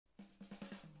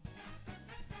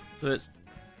So it's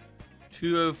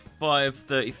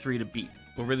 2:05:33 to beat.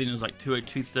 Or really, it was like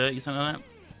 2:02:30, something like that.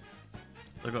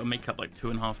 So I've got to make up like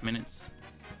 2.5 minutes.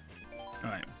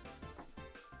 Alright.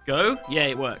 Go? Yeah,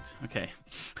 it worked. Okay.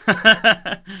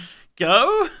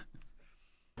 Go?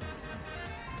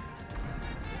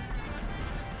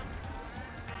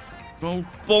 Oh,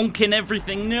 bonking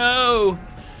everything. No!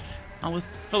 I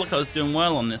felt like I was doing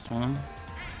well on this one.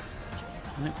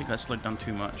 I don't think I slowed down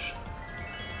too much.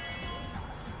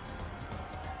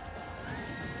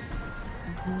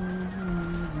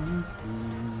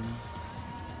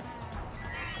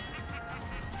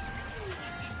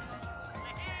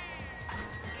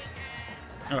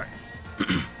 Alright.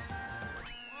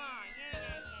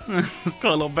 It's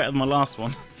got a lot better than my last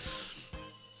one.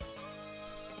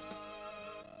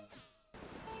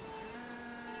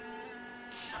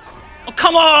 Oh,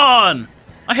 come on!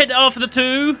 I hit it after the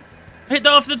 2. I hit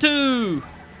that after the 2.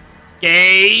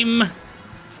 Game! Can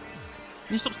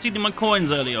you stop stealing my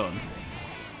coins early on?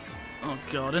 Oh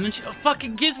god, and then she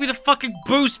fucking gives me the fucking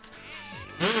boost!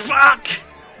 Fuck!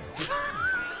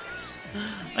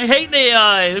 I hate the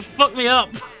AI! It fucked me up!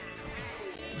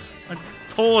 I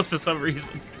paused for some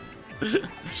reason. I'm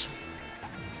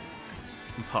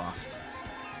past.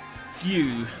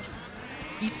 Phew.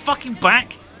 Are you fucking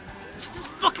back? This is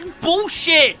fucking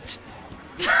bullshit!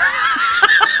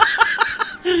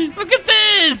 Look at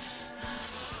this!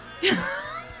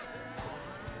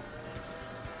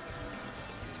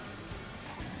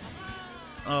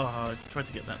 Oh, I tried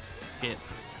to get that skip.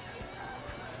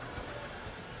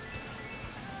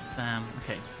 Damn,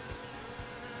 okay.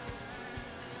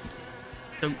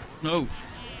 Don't, no.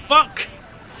 Fuck!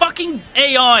 Fucking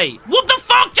AI! What the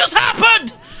fuck just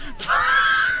happened?!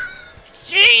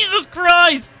 Jesus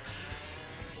Christ!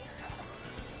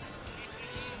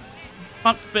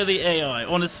 Fucked by the AI,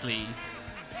 honestly.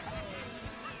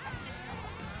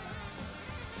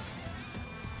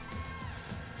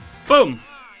 Boom!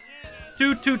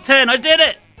 2-2-10, I did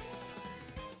it!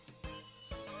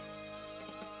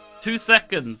 2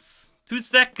 seconds. 2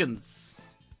 seconds.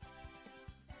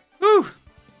 Woo!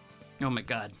 Oh my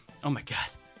god. Oh my god.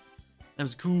 That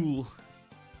was cool.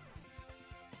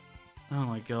 Oh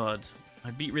my god.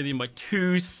 I beat Rythian by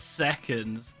 2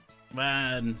 seconds.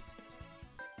 Man.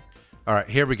 Alright,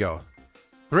 here we go.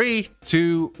 3,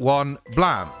 2, 1,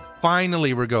 blam.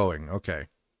 Finally we're going. Okay.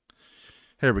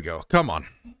 Here we go. Come on.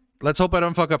 Let's hope I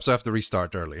don't fuck up so I have to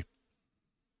restart early.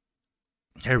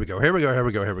 Here we go, here we go, here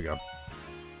we go, here we go.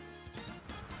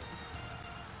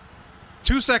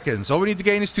 2 seconds. All we need to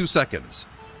gain is 2 seconds.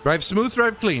 Drive smooth,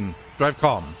 drive clean, drive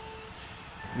calm.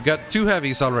 We got 2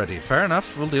 heavies already. Fair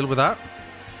enough, we'll deal with that.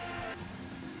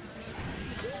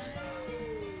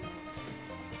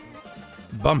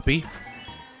 Bumpy.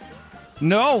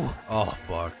 No! Oh,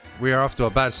 fuck. We are off to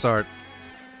a bad start.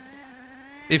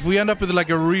 If we end up with like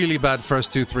a really bad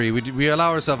first 2-3, we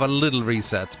allow ourselves a little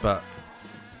reset, but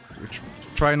we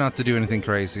try not to do anything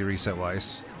crazy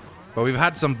reset-wise. But we've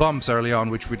had some bumps early on,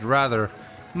 which we'd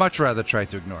much rather try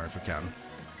to ignore if we can.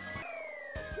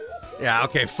 Yeah,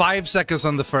 okay, 5 seconds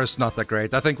on the first, not that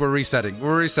great. I think we're resetting.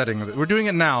 We're resetting. We're doing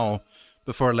it now,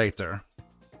 before later.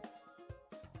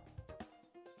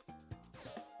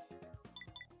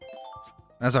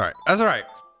 That's alright. That's alright.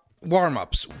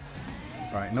 Warm-ups.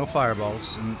 Alright, no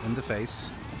fireballs in the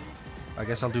face. I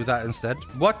guess I'll do that instead.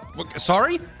 What?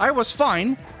 Sorry? I was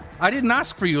fine. I didn't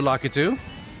ask for you, Lakitu.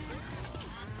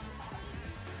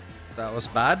 That was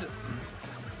bad.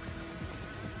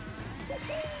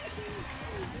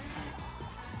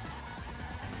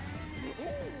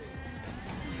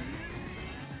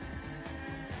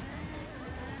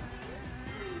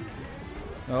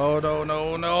 Oh, no,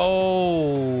 no,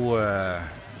 no!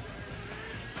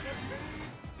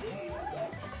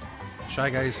 Shy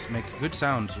guys make good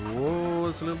sounds. Whoa,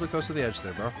 it's a little bit close to the edge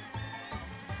there, bro.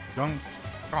 Donkey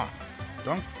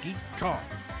Kong.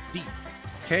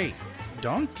 DK.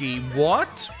 Donkey.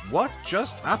 What? What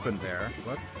just happened there?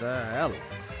 What the hell?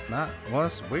 That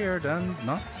was weird and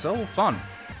not so fun.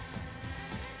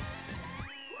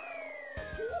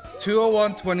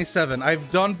 201.27.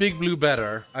 I've done Big Blue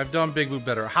better. I've done Big Blue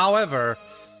better. However,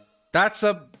 that's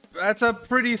a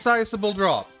pretty sizable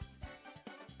drop.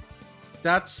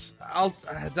 That's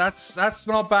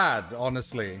not bad,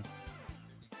 honestly.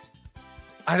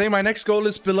 I think my next goal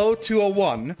is below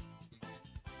 201,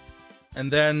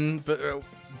 and then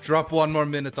drop 1 more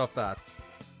minute off that.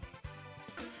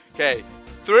 Okay,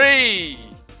 3,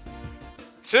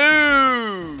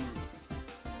 2,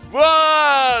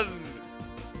 1.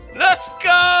 Let's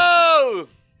go!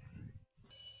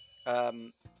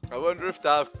 I wonder if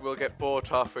Dav will get bored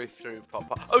halfway through.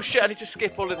 Oh shit, I need to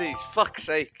skip all of these. Fuck's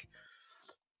sake.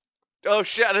 Oh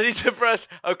shit, I need to press.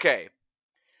 Okay.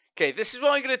 Okay, this is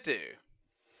what I'm gonna do.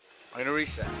 I'm gonna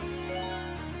reset.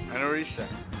 I'm gonna reset.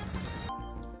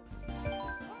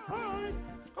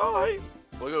 Hi.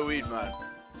 We got weed, man.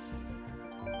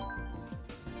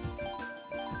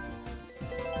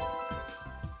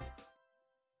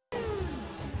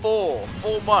 Four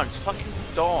months. Fucking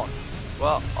dawn.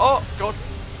 Well, oh god.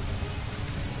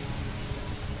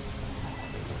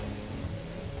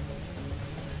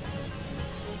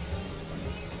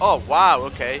 Oh wow.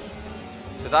 Okay.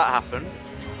 So that happened.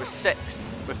 We're sixth.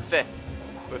 We're fifth.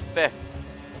 We're fifth.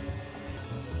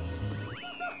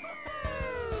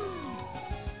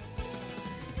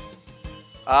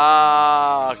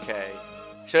 Ah, okay.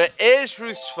 So it is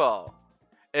Ruth's fault.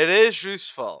 It is Ruth's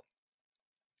fault.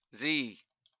 Z.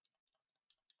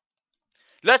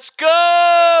 Let's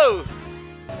go!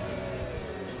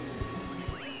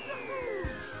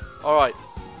 Alright.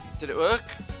 Did it work?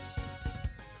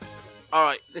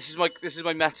 Alright, this is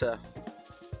my meta.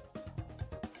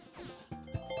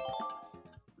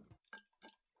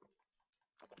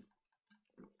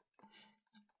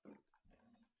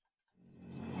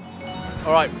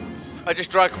 Alright, I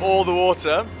just drank all the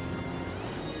water.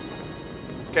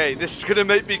 Okay, this is gonna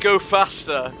make me go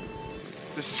faster.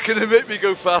 This is gonna make me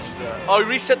go faster. Oh, I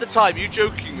reset the time, you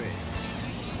joking me?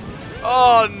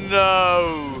 Oh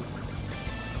no!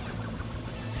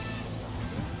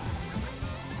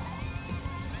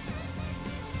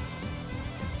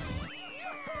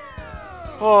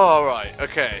 Alright,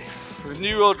 okay. With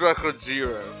new world record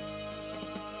 0.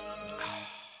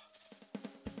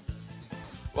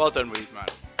 Well done, Weedman.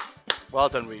 Well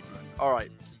done, Weedman.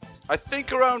 Alright. I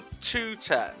think around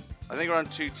 210. I think around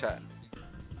 210.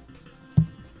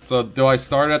 So, do I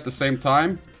start at the same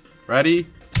time? Ready?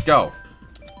 Go.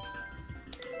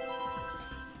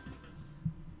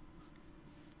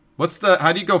 What's the...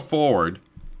 How do you go forward?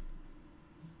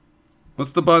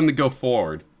 What's the button to go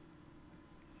forward?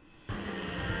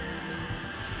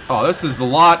 Oh, this is a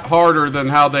lot harder than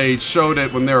how they showed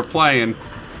it when they were playing.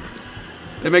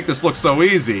 They make this look so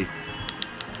easy.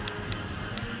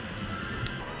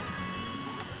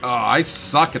 Oh, I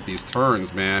suck at these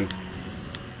turns, man.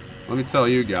 Let me tell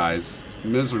you guys.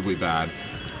 Miserably bad.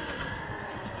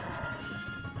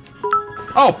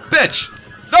 Oh, bitch!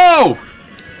 No!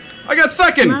 I got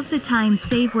second! Love the time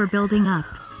save we're building up.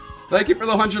 Thank you for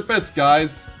the 100 bits,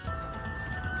 guys.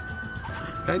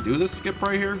 Can I do this skip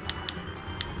right here?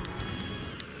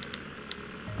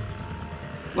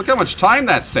 Look how much time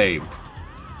that saved.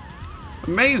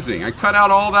 Amazing. I cut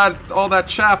out all that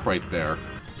chaff right there.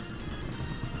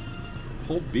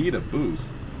 Hold B to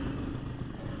boost.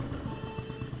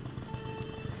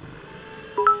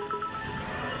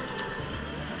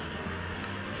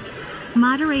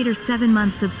 Moderator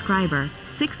 7-month subscriber,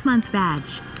 6-month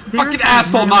badge. Fucking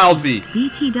asshole, Nilesy!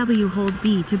 BTW hold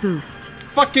B to boost.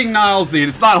 Fucking Nilesy,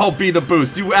 it's not hold B to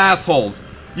boost, you assholes!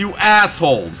 You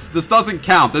assholes! This doesn't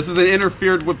count, this is an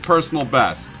interfered with personal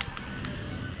best.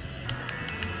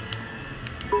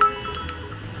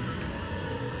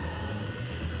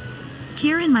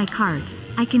 Here in my cart,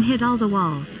 I can hit all the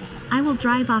walls. I will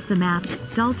drive off the map,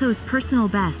 Daltos personal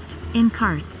best, in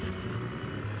carts.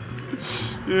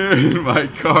 Here in my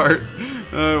cart,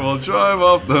 I will drive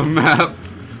off the map.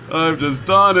 I've just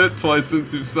done it twice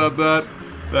since you said that.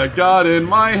 That got in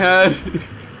my head.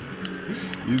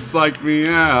 You psyched me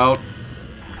out.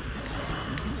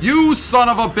 You son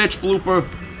of a bitch, blooper.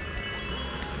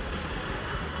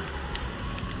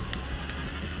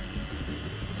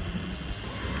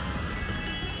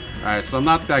 Alright, so I'm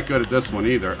not that good at this one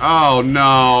either. Oh,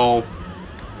 no.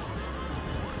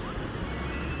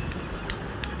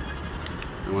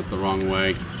 I went the wrong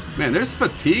way. Man, there's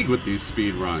fatigue with these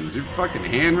speed runs. Your fucking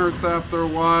hand hurts after a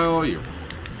while. Your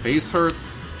face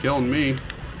hurts. It's killing me.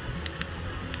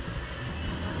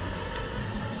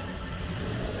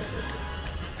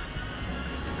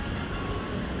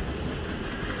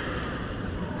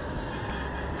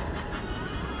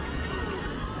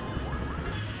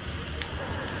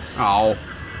 Oh. I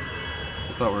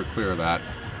thought we were clear of that.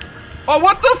 Oh,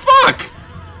 what the fuck?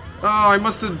 Oh, I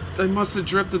must have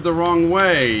drifted the wrong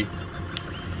way.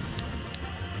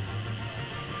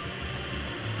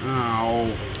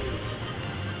 Oh.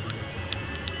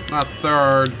 Not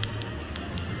third.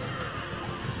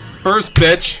 First,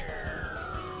 bitch.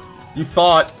 You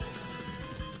thought.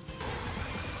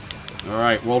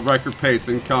 Alright, world record pace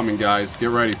incoming, guys. Get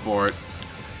ready for it.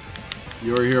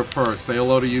 You're here first. Say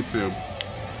hello to YouTube.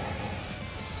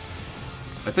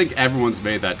 I think everyone's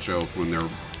made that joke when they're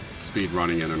speed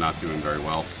running and they're not doing very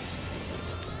well.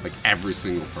 Like every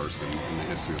single person in the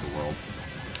history of the world.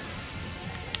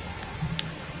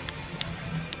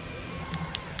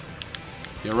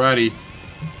 Get ready.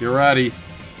 Get ready.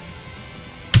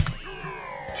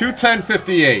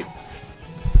 2:10:58.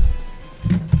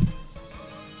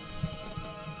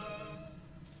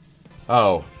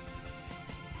 Oh.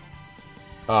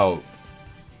 Oh.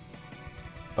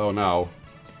 Oh no.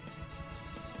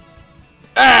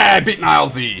 Ah, I beat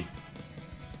Nilesy!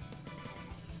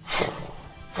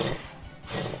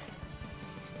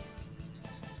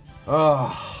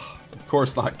 Ah, of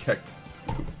course not kicked.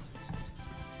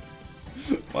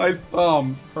 My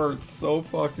thumb hurts so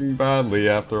fucking badly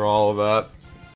after all of that.